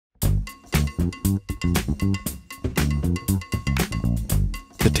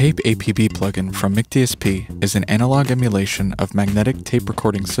The TAPE APB plugin from MicDSP is an analog emulation of magnetic tape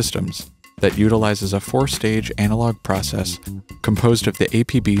recording systems that utilizes a 4-stage analog process composed of the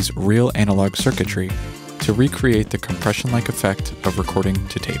APB's real analog circuitry to recreate the compression-like effect of recording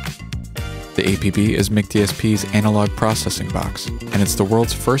to tape. The APB is MicDSP's analog processing box, and it's the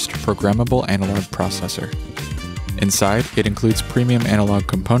world's first programmable analog processor. Inside, it includes premium analog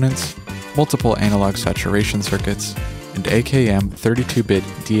components, multiple analog saturation circuits, and AKM 32-bit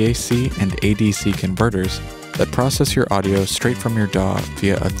DAC and ADC converters that process your audio straight from your DAW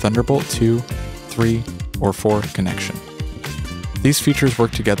via a Thunderbolt 2, 3, or 4 connection. These features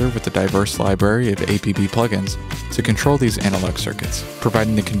work together with the diverse library of APB plugins to control these analog circuits,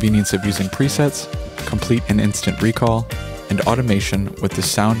 providing the convenience of using presets, complete and instant recall, and automation with the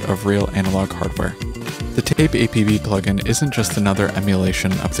sound of real analog hardware. The TAPE APB plugin isn't just another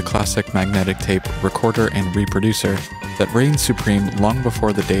emulation of the classic magnetic tape recorder and reproducer that reigned supreme long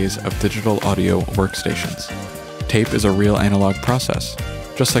before the days of digital audio workstations. Tape is a real analog process,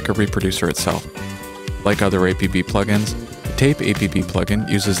 just like a reproducer itself. Like other APB plugins, the TAPE APB plugin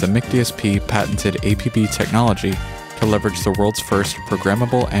uses the MicDSP patented APB technology to leverage the world's first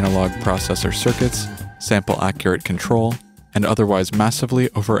programmable analog processor circuits, sample-accurate control, and otherwise massively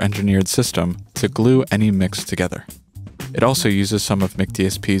over-engineered system to glue any mix together. It also uses some of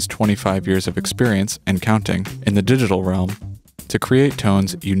MicDSP's 25 years of experience and counting in the digital realm to create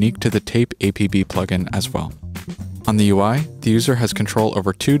tones unique to the TAPE APB plugin as well. On the UI, the user has control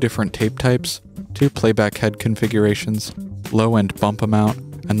over 2 different tape types, 2 playback head configurations, low-end bump amount,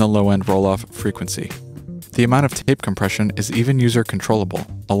 and the low-end rolloff frequency. The amount of tape compression is even user controllable,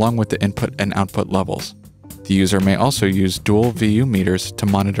 along with the input and output levels. The user may also use dual VU meters to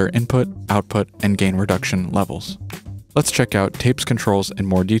monitor input, output, and gain reduction levels. Let's check out TAPE's controls in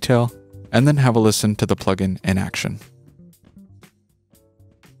more detail, and then have a listen to the plugin in action.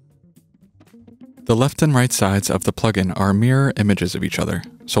 The left and right sides of the plugin are mirror images of each other,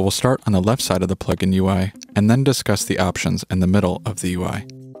 so we'll start on the left side of the plugin UI, and then discuss the options in the middle of the UI.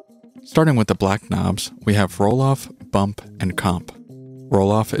 Starting with the black knobs, we have rolloff, bump, and comp.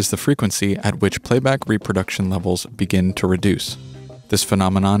 Rolloff is the frequency at which playback reproduction levels begin to reduce. This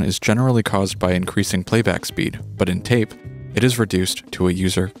phenomenon is generally caused by increasing playback speed, but in tape, it is reduced to a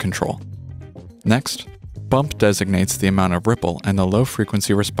user control. Next, bump designates the amount of ripple and the low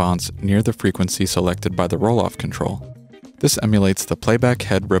frequency response near the frequency selected by the rolloff control. This emulates the playback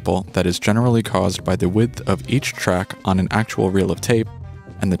head ripple that is generally caused by the width of each track on an actual reel of tape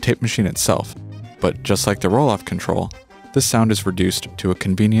and the tape machine itself, but just like the rolloff control, this sound is reduced to a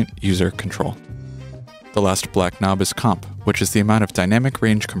convenient user control. The last black knob is comp, which is the amount of dynamic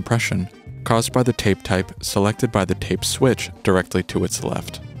range compression caused by the tape type selected by the tape switch directly to its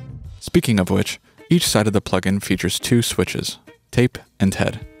left. Speaking of which, each side of the plugin features 2 switches, tape and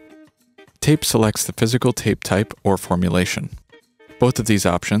head. Tape selects the physical tape type or formulation. Both of these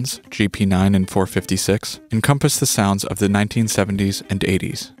options, GP9 and 456, encompass the sounds of the 1970s and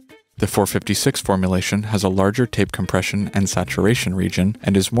 80s. The 456 formulation has a larger tape compression and saturation region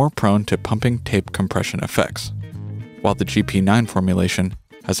and is more prone to pumping tape compression effects, while the GP9 formulation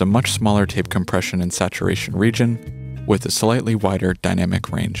has a much smaller tape compression and saturation region with a slightly wider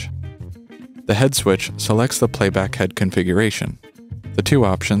dynamic range. The head switch selects the playback head configuration. The 2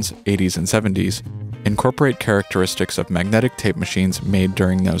 options, 80s and 70s, incorporate characteristics of magnetic tape machines made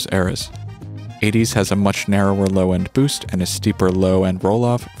during those eras. 80s has a much narrower low-end boost and a steeper low-end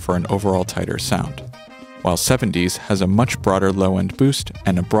rolloff for an overall tighter sound, while 70s has a much broader low-end boost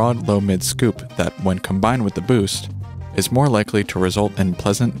and a broad low-mid scoop that, when combined with the boost, is more likely to result in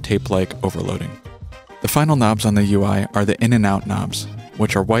pleasant tape-like overloading. The final knobs on the UI are the in and out knobs,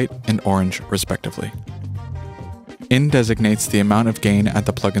 which are white and orange respectively. In designates the amount of gain at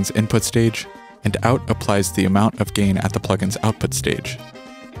the plugin's input stage, and out applies the amount of gain at the plugin's output stage.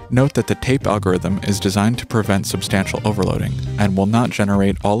 Note that the tape algorithm is designed to prevent substantial overloading and will not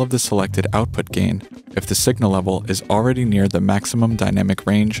generate all of the selected output gain if the signal level is already near the maximum dynamic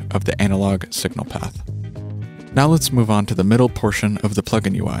range of the analog signal path. Now let's move on to the middle portion of the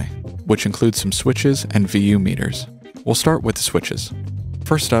plugin UI, which includes some switches and VU meters. We'll start with the switches.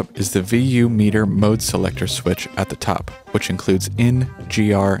 First up is the VU meter mode selector switch at the top, which includes in,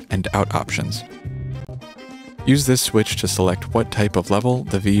 GR, and out options. Use this switch to select what type of level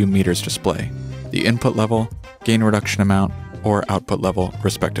the VU meters display, the input level, gain reduction amount, or output level,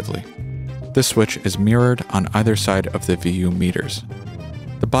 respectively. This switch is mirrored on either side of the VU meters.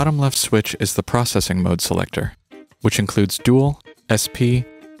 The bottom left switch is the processing mode selector, which includes dual, SP,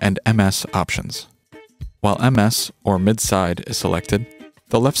 and MS options. While MS, or mid-side, is selected,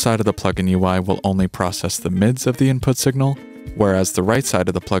 The left side of the plugin UI will only process the mids of the input signal, whereas the right side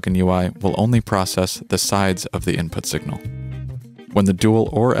of the plugin UI will only process the sides of the input signal. When the dual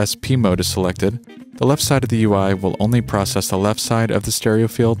or SP mode is selected, the left side of the UI will only process the left side of the stereo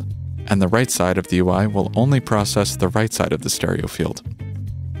field, and the right side of the UI will only process the right side of the stereo field.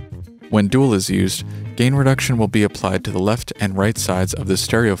 When dual is used, gain reduction will be applied to the left and right sides of the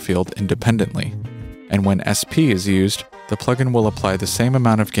stereo field independently, and when SP is used, the plugin will apply the same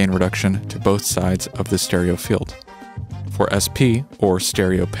amount of gain reduction to both sides of the stereo field. For SP, or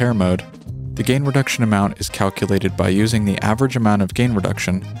stereo pair mode, the gain reduction amount is calculated by using the average amount of gain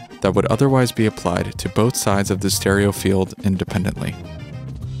reduction that would otherwise be applied to both sides of the stereo field independently.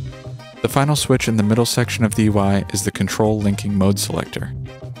 The final switch in the middle section of the UI is the control linking mode selector,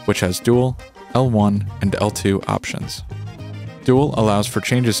 which has dual, L1, and L2 options. Dual allows for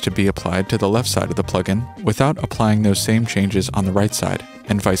changes to be applied to the left side of the plugin without applying those same changes on the right side,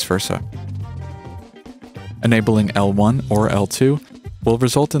 and vice versa. Enabling L1 or L2 will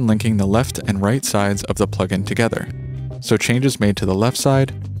result in linking the left and right sides of the plugin together, so changes made to the left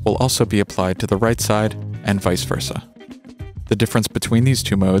side will also be applied to the right side, and vice versa. The difference between these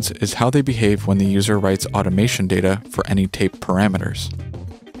two modes is how they behave when the user writes automation data for any tape parameters.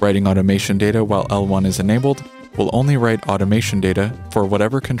 Writing automation data while L1 is enabled will only write automation data for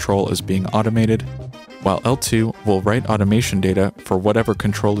whatever control is being automated, while L2 will write automation data for whatever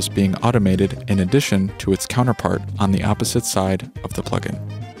control is being automated in addition to its counterpart on the opposite side of the plugin.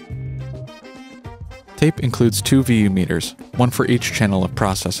 Tape includes two VU meters, one for each channel of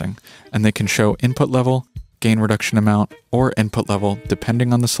processing, and they can show input level, gain reduction amount, or input level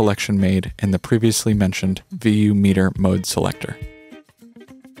depending on the selection made in the previously mentioned VU meter mode selector.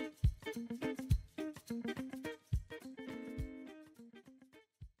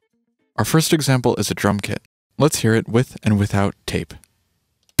 Our first example is a drum kit. Let's hear it with and without tape.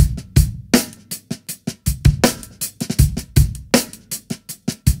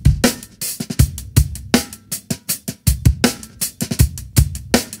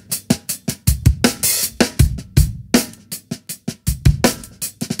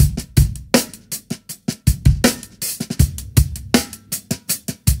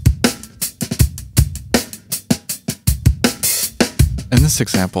 In this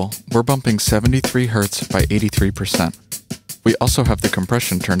example, we're bumping 73 Hz by 83%. We also have the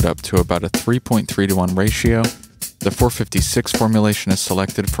compression turned up to about a 3.3:1 ratio, the 456 formulation is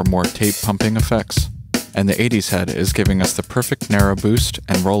selected for more tape pumping effects, and the 80s head is giving us the perfect narrow boost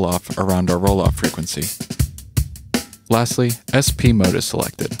and roll-off around our roll-off frequency. Lastly, SP mode is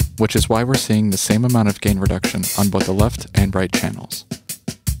selected, which is why we're seeing the same amount of gain reduction on both the left and right channels.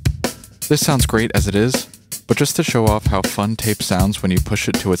 This sounds great as it is, but just to show off how fun tape sounds when you push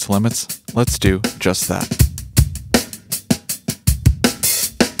it to its limits, let's do just that.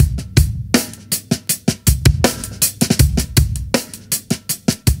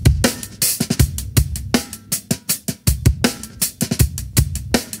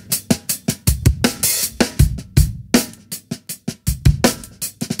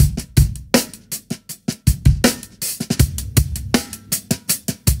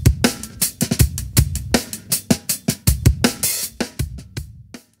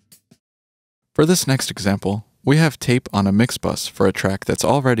 For this next example, we have tape on a mix bus for a track that's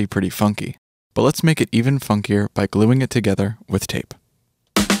already pretty funky, but let's make it even funkier by gluing it together with tape.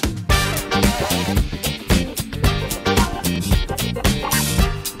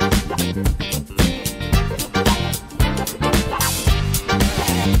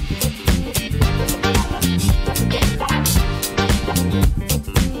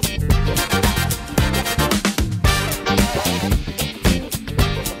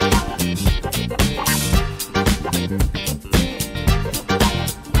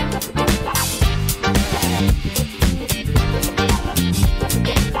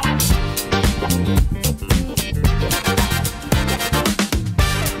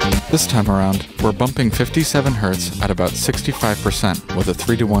 This time around, we're bumping 57 Hz at about 65% with a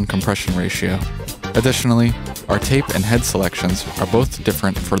 3:1 compression ratio. Additionally, our tape and head selections are both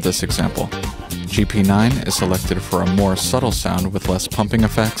different for this example. GP9 is selected for a more subtle sound with less pumping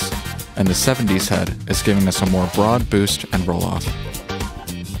effects, and the 70s head is giving us a more broad boost and roll-off.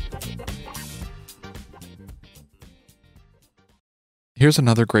 Here's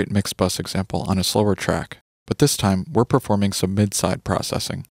another great mix bus example on a slower track, but this time we're performing some mid-side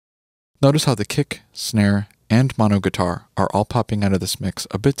processing. Notice how the kick, snare, and mono guitar are all popping out of this mix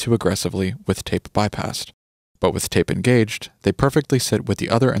a bit too aggressively with tape bypassed. But with tape engaged, they perfectly sit with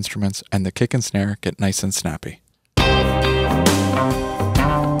the other instruments and the kick and snare get nice and snappy.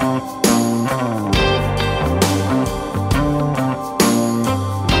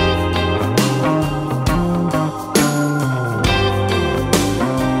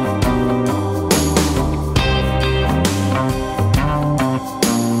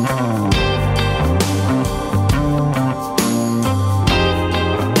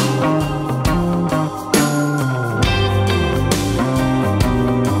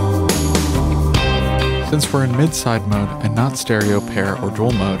 Since we're in mid-side mode and not stereo, pair, or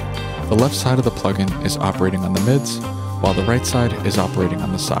dual mode, the left side of the plugin is operating on the mids, while the right side is operating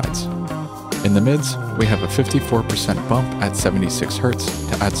on the sides. In the mids, we have a 54% bump at 76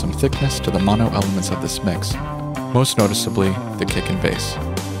 Hz to add some thickness to the mono elements of this mix, most noticeably the kick and bass.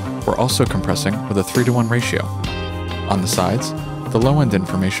 We're also compressing with a 3:1 ratio. On the sides, the low-end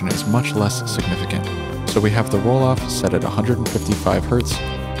information is much less significant, so we have the roll-off set at 155 Hz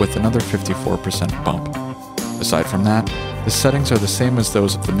with another 54% bump. Aside from that, the settings are the same as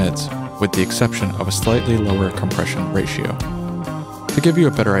those of the mids, with the exception of a slightly lower compression ratio. To give you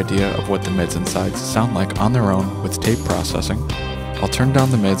a better idea of what the mids and sides sound like on their own with tape processing, I'll turn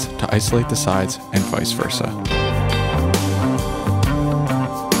down the mids to isolate the sides and vice versa.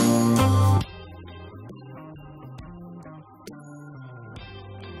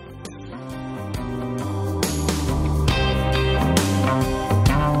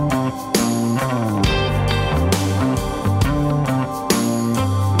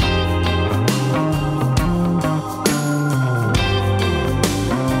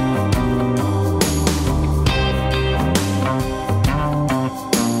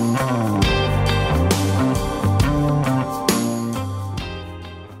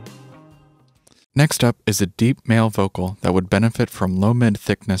 Next up is a deep male vocal that would benefit from low-mid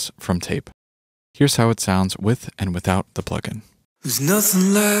thickness from tape. Here's how it sounds with and without the plugin. There's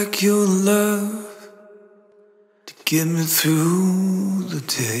nothing like your love to get me through the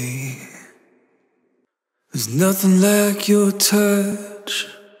day. There's nothing like your touch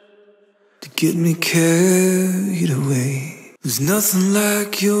to get me carried away. There's nothing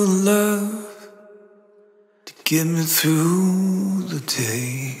like your love to get me through the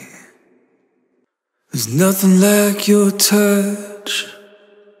day. There's nothing like your touch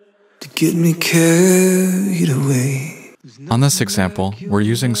to get me carried away. On this example, we're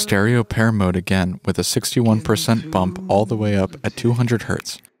using stereo pair mode again with a 61% bump all the way up at 200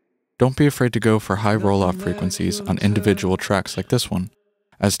 Hz. Don't be afraid to go for high roll-off frequencies on individual tracks like this one,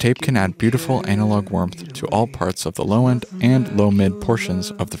 as tape can add beautiful analog warmth to all parts of the low-end and low-mid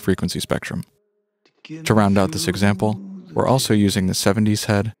portions of the frequency spectrum. To round out this example, we're also using the 70s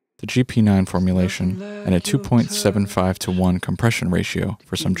head, the GP9 formulation, and a 2.75:1 compression ratio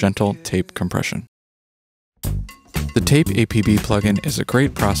for some gentle tape compression. The TAPE APB plugin is a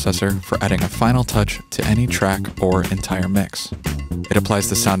great processor for adding a final touch to any track or entire mix. It applies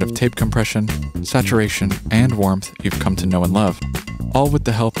the sound of tape compression, saturation, and warmth you've come to know and love, all with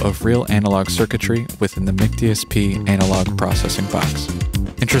the help of real analog circuitry within the MIC-DSP analog processing box.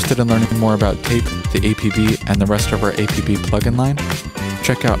 Interested in learning more about tape, the APB, and the rest of our APB plugin line?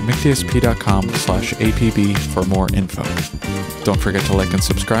 Check out micdsp.com/APB for more info. Don't forget to like and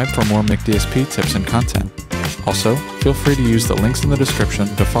subscribe for more MIC-DSP tips and content. Also, feel free to use the links in the description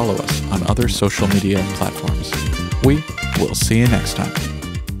to follow us on other social media platforms. We will see you next time.